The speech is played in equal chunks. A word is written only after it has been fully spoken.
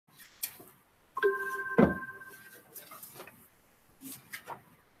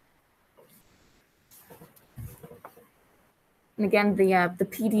And again, the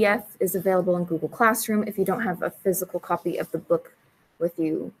PDF is available in Google Classroom if you don't have a physical copy of the book with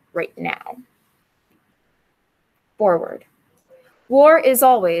you right now. Forward. War is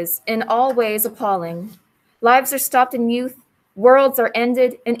always, in all ways, appalling. Lives are stopped in youth, worlds are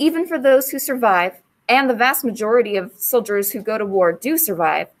ended, and even for those who survive, and the vast majority of soldiers who go to war do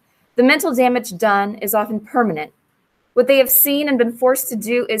survive, the mental damage done is often permanent. What they have seen and been forced to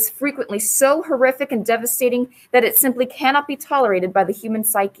do is frequently so horrific and devastating that it simply cannot be tolerated by the human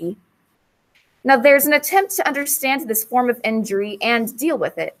psyche. Now, there's an attempt to understand this form of injury and deal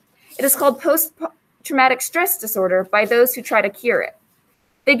with it. It is called post-traumatic stress disorder by those who try to cure it.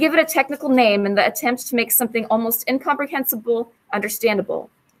 They give it a technical name in the attempt to make something almost incomprehensible understandable,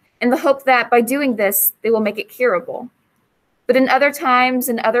 in the hope that by doing this, they will make it curable. But in other times,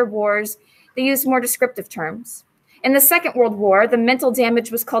 in other wars, they used more descriptive terms. In the Second World War, the mental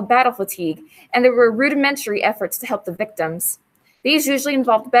damage was called battle fatigue, and there were rudimentary efforts to help the victims. These usually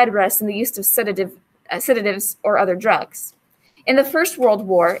involved bed rest and the use of sedatives or other drugs. In the First World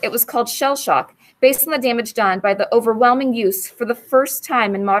War, it was called shell shock, based on the damage done by the overwhelming use, for the first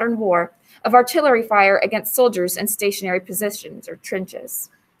time in modern war, of artillery fire against soldiers in stationary positions or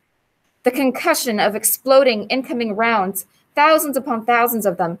trenches. The concussion of exploding incoming rounds, thousands upon thousands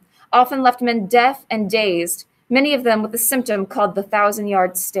of them, often left men deaf and dazed, many of them with a symptom called the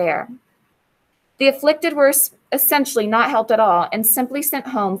 1,000-yard stare. The afflicted were essentially not helped at all and simply sent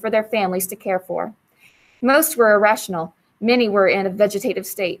home for their families to care for. Most were irrational, many were in a vegetative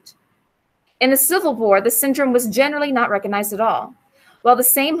state. In the Civil War, the syndrome was generally not recognized at all. While the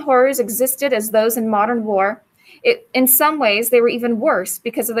same horrors existed as those in modern war, in some ways they were even worse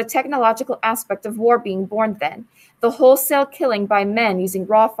because of the technological aspect of war being born then. The wholesale killing by men using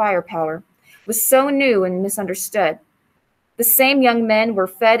raw firepower was so new and misunderstood. The same young men were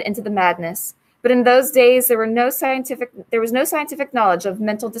fed into the madness, but in those days there was no scientific knowledge of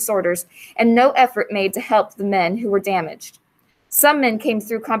mental disorders and no effort made to help the men who were damaged. Some men came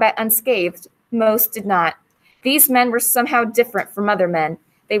through combat unscathed, most did not. These men were somehow different from other men.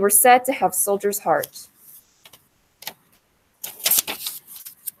 They were said to have soldiers' hearts.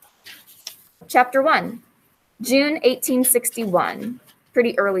 Chapter 1, June 1861,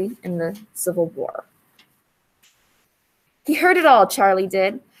 pretty early in the Civil War. He heard it all, Charlie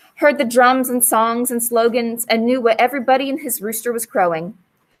did. Heard the drums and songs and slogans and knew what everybody in his rooster was crowing.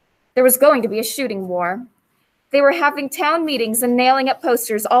 There was going to be a shooting war. They were having town meetings and nailing up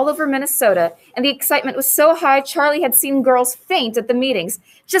posters all over Minnesota, and the excitement was so high Charlie had seen girls faint at the meetings,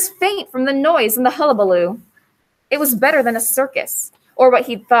 just faint from the noise and the hullabaloo. It was better than a circus, or what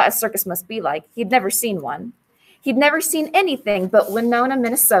he'd thought a circus must be like. He'd never seen one. He'd never seen anything but Winona,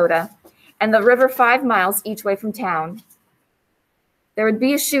 Minnesota, and the river 5 miles each way from town. There would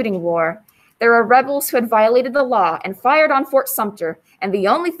be a shooting war. There were rebels who had violated the law and fired on Fort Sumter, and the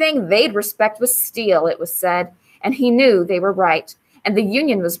only thing they'd respect was steel, it was said. And he knew they were right, and the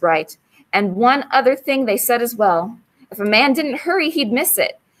Union was right. And one other thing they said as well. If a man didn't hurry, he'd miss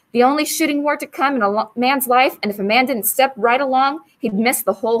it. The only shooting war to come in a man's life, and if a man didn't step right along, he'd miss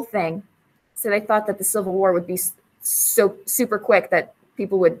the whole thing. So they thought that the Civil War would be so super quick that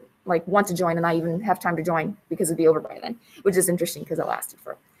people would want to join and not even have time to join because it'd be over by then, which is interesting because it lasted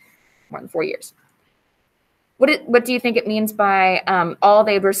for more than 4 years. What do you think it means by all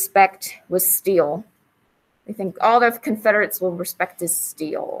they'd respect was steel? They think all the Confederates will respect is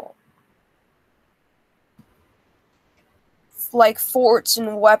steel. Like forts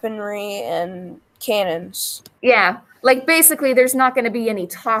and weaponry and cannons. Yeah, basically there's not going to be any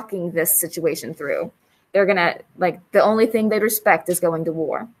talking this situation through. They're going to, the only thing they'd respect is going to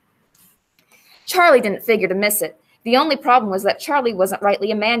war. Charlie didn't figure to miss it. The only problem was that Charlie wasn't rightly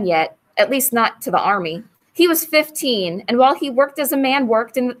a man yet, at least not to the Army. He was 15, and while he worked as a man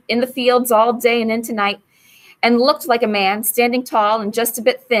worked in the fields all day and into night, and looked like a man, standing tall and just a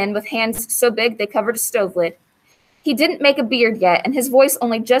bit thin, with hands so big they covered a stove lid. He didn't make a beard yet, and his voice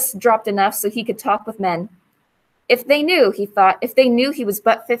only just dropped enough so he could talk with men. If they knew, he thought, if they knew he was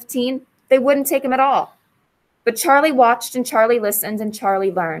but 15, they wouldn't take him at all. But Charlie watched, and Charlie listened, and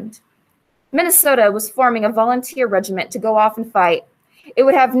Charlie learned. Minnesota was forming a volunteer regiment to go off and fight. It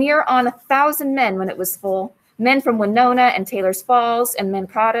would have near on 1,000 men when it was full, men from Winona and Taylor's Falls and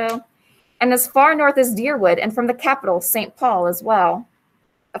Mankato, and as far north as Deerwood, and from the capital, St. Paul, as well.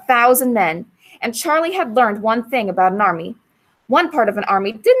 1,000 men, and Charlie had learned one thing about an army. One part of an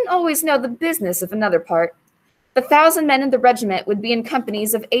army didn't always know the business of another part. The 1,000 men in the regiment would be in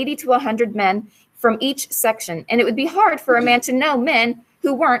companies of 80 to 100 men from each section, and it would be hard for a man to know men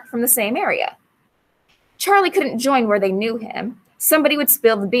who weren't from the same area. Charlie couldn't join where they knew him. Somebody would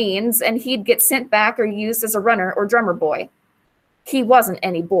spill the beans, and he'd get sent back or used as a runner or drummer boy. He wasn't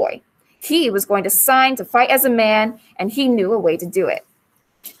any boy. He was going to sign to fight as a man, and he knew a way to do it.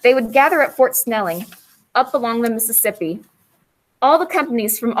 They would gather at Fort Snelling, up along the Mississippi. All the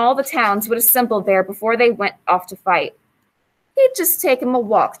companies from all the towns would assemble there before they went off to fight. He'd just take him a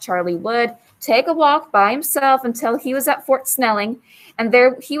walk, Charlie would. Take a walk by himself until he was at Fort Snelling, and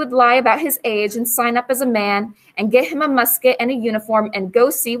there he would lie about his age and sign up as a man and get him a musket and a uniform and go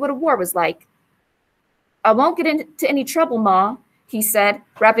see what a war was like. I won't get into any trouble, Ma, he said,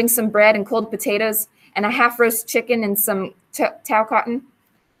 wrapping some bread and cold potatoes and a half-roast chicken in some tow cotton.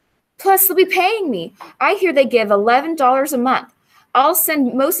 Plus, they'll be paying me. I hear they give $11 a month. I'll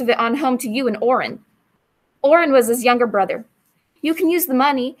send most of it on home to you and Orrin. Orrin was his younger brother. You can use the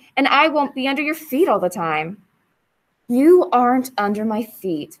money, and I won't be under your feet all the time. You aren't under my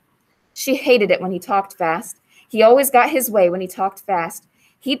feet. She hated it when he talked fast. He always got his way when he talked fast.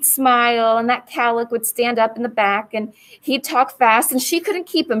 He'd smile, and that cowlick would stand up in the back, and he'd talk fast, and she couldn't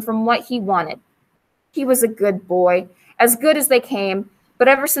keep him from what he wanted. He was a good boy, as good as they came, but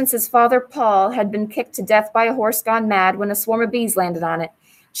ever since his father, Paul, had been kicked to death by a horse gone mad when a swarm of bees landed on it,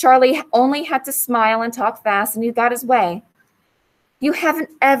 Charlie only had to smile and talk fast, and he got his way. You haven't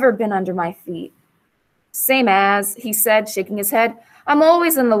ever been under my feet. Same as, he said, shaking his head. I'm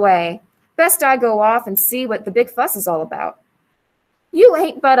always in the way. Best I go off and see what the big fuss is all about. You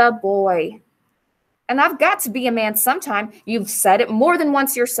ain't but a boy. And I've got to be a man sometime. You've said it more than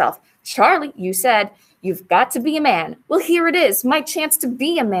once yourself. Charlie, you said, you've got to be a man. Well, here it is, my chance to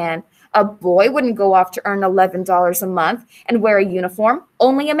be a man. A boy wouldn't go off to earn $11 a month and wear a uniform,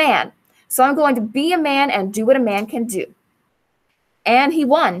 only a man. So I'm going to be a man and do what a man can do. And he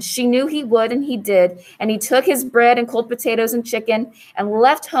won. She knew he would, and he did. And he took his bread and cold potatoes and chicken and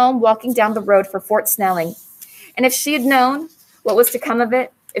left home walking down the road for Fort Snelling. And if she had known what was to come of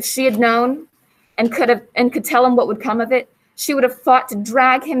it, if she had known and could tell him what would come of it, she would have fought to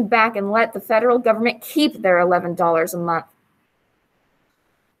drag him back and let the federal government keep their $11 a month.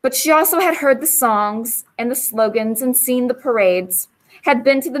 But she also had heard the songs and the slogans and seen the parades, had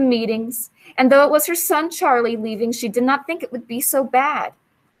been to the meetings, and though it was her son Charlie leaving, she did not think it would be so bad.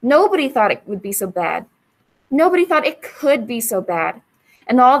 Nobody thought it would be so bad. Nobody thought it could be so bad.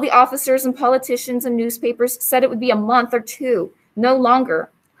 And all the officers and politicians and newspapers said it would be a month or two, no longer.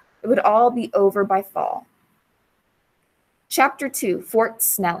 It would all be over by fall. Chapter 2, Fort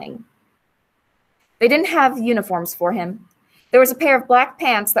Snelling. They didn't have uniforms for him. There was a pair of black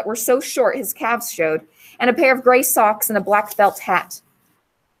pants that were so short his calves showed, and a pair of gray socks and a black felt hat.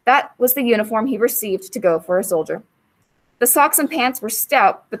 That was the uniform he received to go for a soldier. The socks and pants were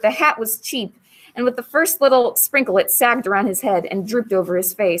stout, but the hat was cheap, and with the first little sprinkle it sagged around his head and drooped over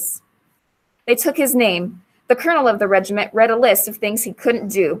his face. They took his name. The colonel of the regiment read a list of things he couldn't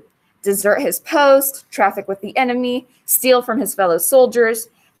do: desert his post, traffic with the enemy, steal from his fellow soldiers,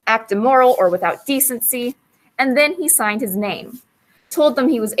 act immoral or without decency, and then he signed his name, told them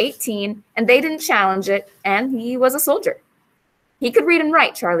he was 18, and they didn't challenge it, and he was a soldier. He could read and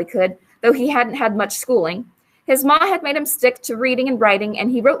write, Charlie could, though he hadn't had much schooling. His ma had made him stick to reading and writing, and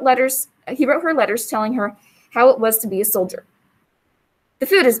he wrote her letters telling her how it was to be a soldier. The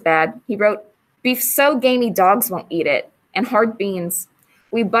food is bad, he wrote. Beef so gamey dogs won't eat it, and hard beans.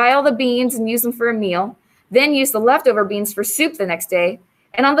 We buy all the beans and use them for a meal, then use the leftover beans for soup the next day,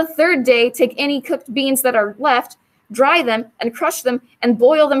 and on the third day, take any cooked beans that are left, dry them, and crush them, and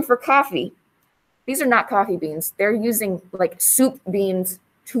boil them for coffee. These are not coffee beans. They're using like soup beans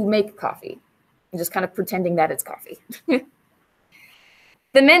to make coffee and just kind of pretending that it's coffee.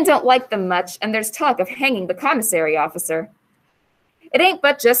 The men don't like them much, and there's talk of hanging the commissary officer. It ain't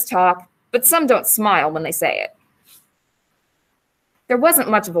but just talk, but some don't smile when they say it. There wasn't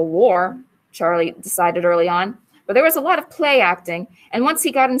much of a war, Charlie decided early on, but there was a lot of play acting, and once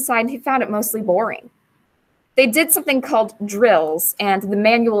he got inside, he found it mostly boring. They did something called drills and the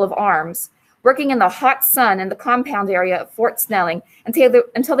manual of arms, working in the hot sun in the compound area of Fort Snelling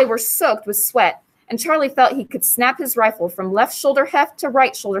until they were soaked with sweat, and Charlie felt he could snap his rifle from left shoulder heft to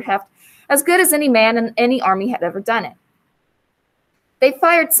right shoulder heft as good as any man in any army had ever done it. They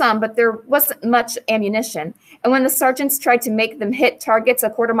fired some, but there wasn't much ammunition, and when the sergeants tried to make them hit targets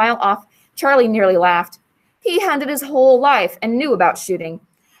a quarter mile off, Charlie nearly laughed. He hunted his whole life and knew about shooting,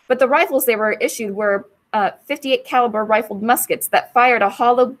 but the rifles they were issued were 58 caliber rifled muskets that fired a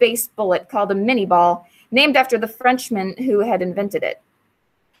hollow base bullet called a mini ball, named after the Frenchman who had invented it.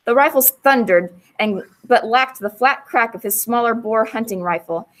 The rifles thundered, but lacked the flat crack of his smaller bore hunting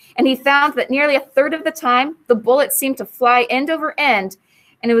rifle, and he found that nearly a third of the time the bullet seemed to fly end over end,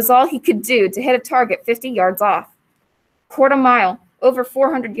 and it was all he could do to hit a target 50 yards off. Quarter mile, over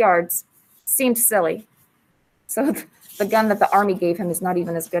 400 yards, seemed silly. So The gun that the army gave him is not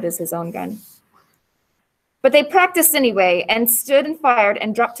even as good as his own gun. But they practiced anyway and stood and fired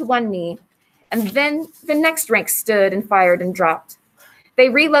and dropped to one knee. And then the next rank stood and fired and dropped. They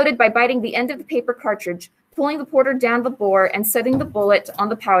reloaded by biting the end of the paper cartridge, pulling the porter down the bore and setting the bullet on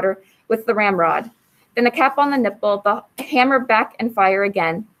the powder with the ramrod. Then a cap on the nipple, the hammer back and fire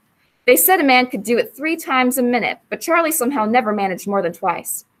again. They said a man could do it 3 times a minute, but Charlie somehow never managed more than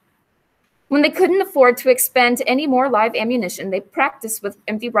twice. When they couldn't afford to expend any more live ammunition, they practiced with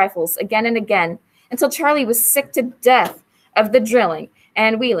empty rifles again and again until Charlie was sick to death of the drilling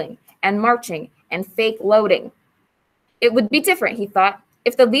and wheeling and marching and fake loading. It would be different, he thought,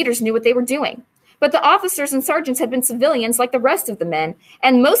 if the leaders knew what they were doing. But the officers and sergeants had been civilians like the rest of the men,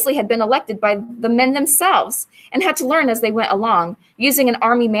 and mostly had been elected by the men themselves, and had to learn as they went along, using an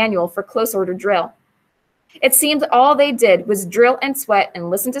army manual for close order drill. It seemed all they did was drill and sweat and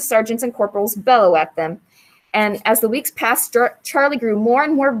listen to sergeants and corporals bellow at them. And as the weeks passed, Charlie grew more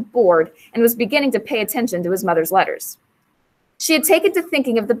and more bored and was beginning to pay attention to his mother's letters. She had taken to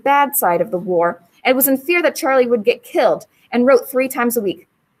thinking of the bad side of the war and was in fear that Charlie would get killed, and wrote 3 times a week.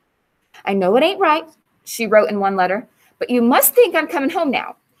 "I know it ain't right," she wrote in one letter, "but you must think I'm coming home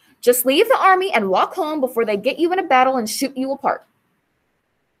now. Just leave the army and walk home before they get you in a battle and shoot you apart."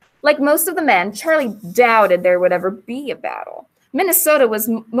 Like most of the men, Charlie doubted there would ever be a battle. Minnesota was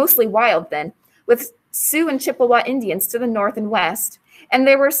mostly wild then, with Sioux and Chippewa Indians to the north and west, and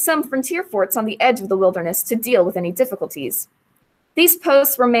there were some frontier forts on the edge of the wilderness to deal with any difficulties. These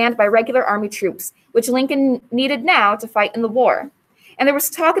posts were manned by regular army troops, which Lincoln needed now to fight in the war. And there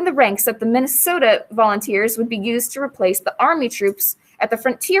was talk in the ranks that the Minnesota volunteers would be used to replace the army troops at the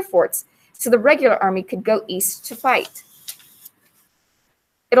frontier forts, so the regular army could go east to fight.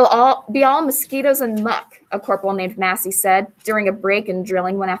 "It'll all be all mosquitoes and muck," a corporal named Massey said during a break in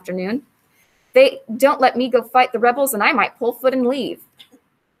drilling one afternoon. "They don't let me go fight the rebels, and I might pull foot and leave."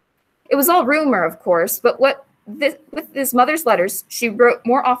 It was all rumor, of course, but with his mother's letters, she wrote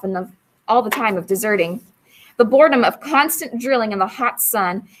more often all the time of deserting. The boredom of constant drilling in the hot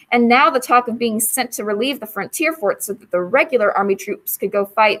sun, and now the talk of being sent to relieve the frontier forts so that the regular army troops could go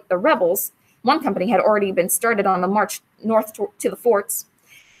fight the rebels. One company had already been started on the march north to the forts.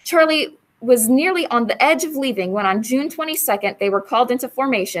 Charlie was nearly on the edge of leaving when on June 22nd they were called into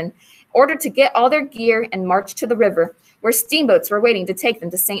formation, ordered to get all their gear and march to the river, where steamboats were waiting to take them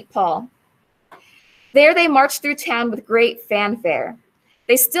to St. Paul. There they marched through town with great fanfare.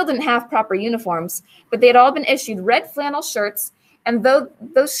 They still didn't have proper uniforms, but they had all been issued red flannel shirts, and though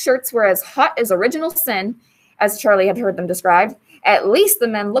those shirts were as hot as original sin, as Charlie had heard them described, at least the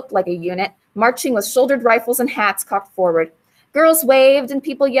men looked like a unit, marching with shouldered rifles and hats cocked forward. Girls waved and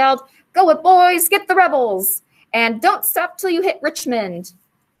people yelled, "Go it, boys, get the rebels!" and "Don't stop till you hit Richmond."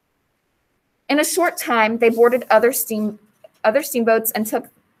 In a short time, they boarded other steamboats and took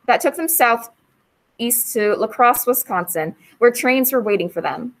them south east to La Crosse, Wisconsin, where trains were waiting for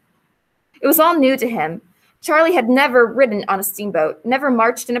them. It was all new to him. Charlie had never ridden on a steamboat, never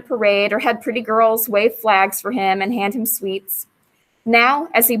marched in a parade, or had pretty girls wave flags for him and hand him sweets. Now,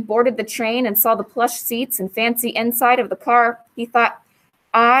 as he boarded the train and saw the plush seats and fancy inside of the car, he thought,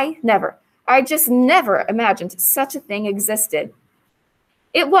 I just never imagined such a thing existed.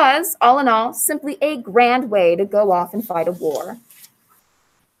 It was, all in all, simply a grand way to go off and fight a war.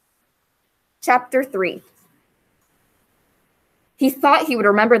 Chapter 3. He thought he would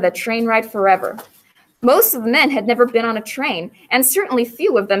remember the train ride forever. Most of the men had never been on a train, and certainly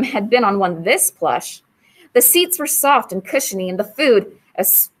few of them had been on one this plush. The seats were soft and cushiony, and the food,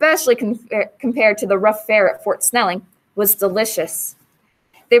 especially compared to the rough fare at Fort Snelling, was delicious.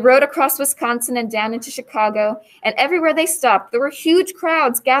 They rode across Wisconsin and down into Chicago, and everywhere they stopped, there were huge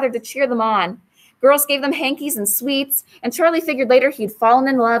crowds gathered to cheer them on. Girls gave them hankies and sweets, and Charlie figured later he'd fallen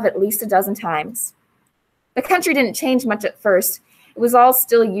in love at least a dozen times. The country didn't change much at first. It was all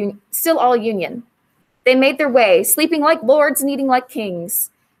still all Union. They made their way, sleeping like lords and eating like kings,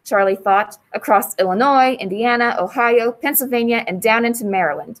 Charlie thought, across Illinois, Indiana, Ohio, Pennsylvania, and down into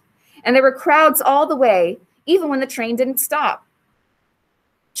Maryland. And there were crowds all the way, even when the train didn't stop.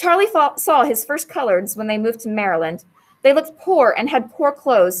 Charlie saw his first coloreds when they moved to Maryland. They looked poor and had poor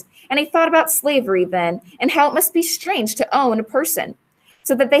clothes, and he thought about slavery then and how it must be strange to own a person,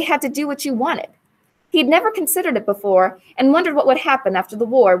 so that they had to do what you wanted. He'd never considered it before and wondered what would happen after the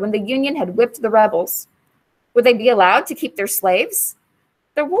war when the Union had whipped the rebels. Would they be allowed to keep their slaves?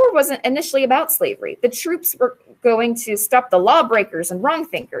 The war wasn't initially about slavery. The troops were going to stop the lawbreakers and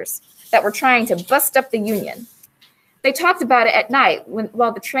wrong-thinkers that were trying to bust up the Union. They talked about it at night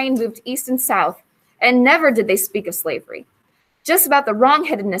while the train moved east and south, and never did they speak of slavery. just about the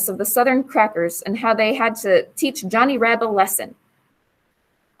wrong-headedness of the Southern crackers and how they had to teach Johnny Reb a lesson.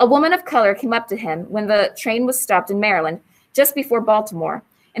 A woman of color came up to him when the train was stopped in Maryland, just before Baltimore,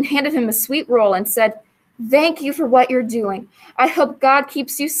 and handed him a sweet roll and said, "Thank you for what you're doing. I hope God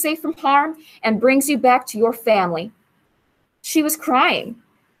keeps you safe from harm and brings you back to your family." She was crying.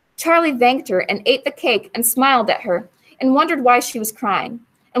 Charlie thanked her and ate the cake and smiled at her and wondered why she was crying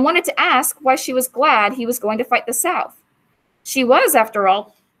and wanted to ask why she was glad he was going to fight the South. She was, after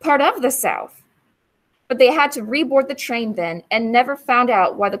all, part of the South. But they had to reboard the train then and never found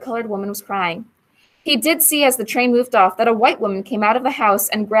out why the colored woman was crying. He did see as the train moved off that a white woman came out of the house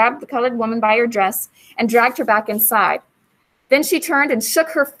and grabbed the colored woman by her dress and dragged her back inside. Then she turned and shook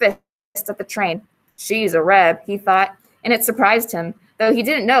her fist at the train. She's a Reb, he thought, and it surprised him, though he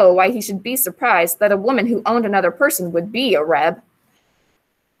didn't know why he should be surprised that a woman who owned another person would be a Reb.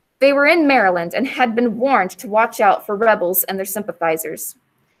 They were in Maryland and had been warned to watch out for rebels and their sympathizers.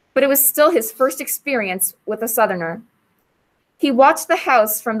 But it was still his first experience with a Southerner. He watched the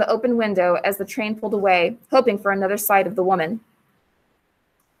house from the open window as the train pulled away, hoping for another sight of the woman.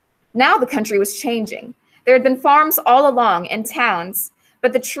 Now the country was changing. There had been farms all along and towns,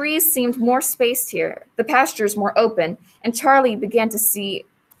 but the trees seemed more spaced here, the pastures more open, and Charlie began to see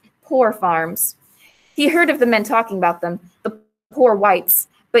poor farms. He heard of the men talking about them, the poor whites,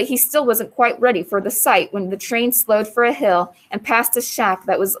 but he still wasn't quite ready for the sight when the train slowed for a hill and passed a shack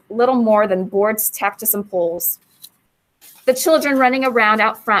that was little more than boards tacked to some poles. The children running around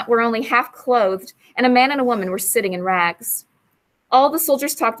out front were only half clothed, and a man and a woman were sitting in rags. All the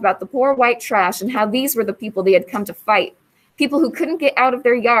soldiers talked about the poor white trash and how these were the people they had come to fight, people who couldn't get out of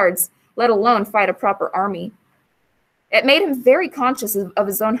their yards, let alone fight a proper army. It made him very conscious of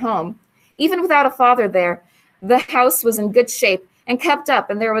his own home. Even without a father there, the house was in good shape and kept up,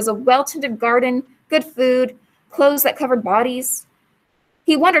 and there was a well-tended garden, good food, clothes that covered bodies.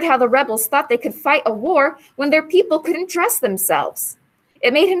 He wondered how the rebels thought they could fight a war when their people couldn't dress themselves.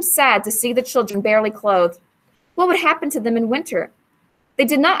 It made him sad to see the children barely clothed. What would happen to them in winter? They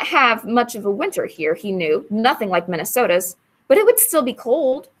did not have much of a winter here, he knew, nothing like Minnesota's, but it would still be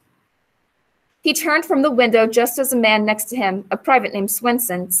cold. He turned from the window just as a man next to him, a private named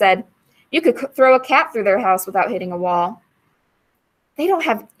Swenson, said, "You could throw a cat through their house without hitting a wall." "They don't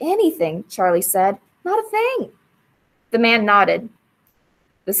have anything," Charlie said. "Not a thing." The man nodded.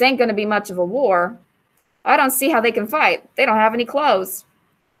 "This ain't going to be much of a war. I don't see how they can fight. They don't have any clothes."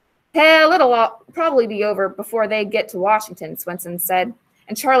 "Hell, it'll probably be over before they get to Washington," Swenson said,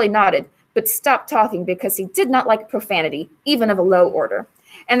 and Charlie nodded, but stopped talking because he did not like profanity, even of a low order,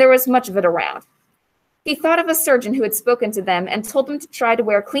 and there was much of it around. He thought of a surgeon who had spoken to them and told them to try to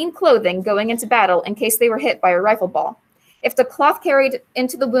wear clean clothing going into battle in case they were hit by a rifle ball. If the cloth carried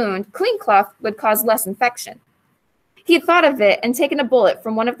into the wound, clean cloth would cause less infection. He had thought of it and taken a bullet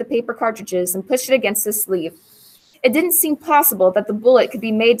from one of the paper cartridges and pushed it against his sleeve. It didn't seem possible that the bullet could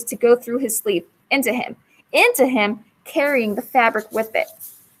be made to go through his sleeve, into him, carrying the fabric with it.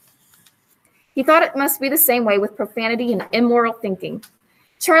 He thought it must be the same way with profanity and immoral thinking.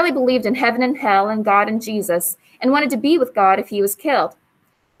 Charlie believed in heaven and hell and God and Jesus and wanted to be with God if he was killed.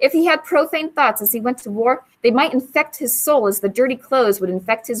 If he had profane thoughts as he went to war, they might infect his soul as the dirty clothes would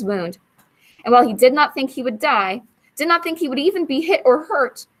infect his wound. And while he did not think he would die, did not think he would even be hit or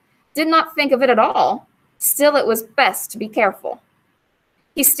hurt, did not think of it at all, still it was best to be careful.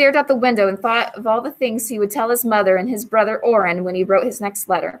 He stared out the window and thought of all the things he would tell his mother and his brother Orrin when he wrote his next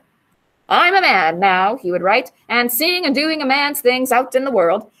letter. "I'm a man now," he would write, "and seeing and doing a man's things out in the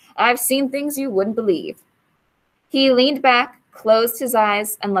world. I've seen things you wouldn't believe." He leaned back, closed his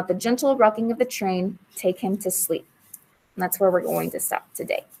eyes, and let the gentle rocking of the train take him to sleep. And that's where we're going to stop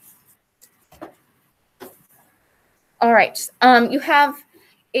today. All right, you have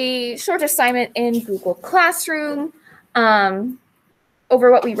a short assignment in Google Classroom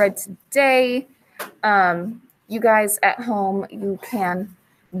over what we read today. You guys at home, you can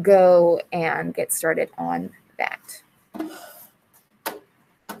go and get started on that.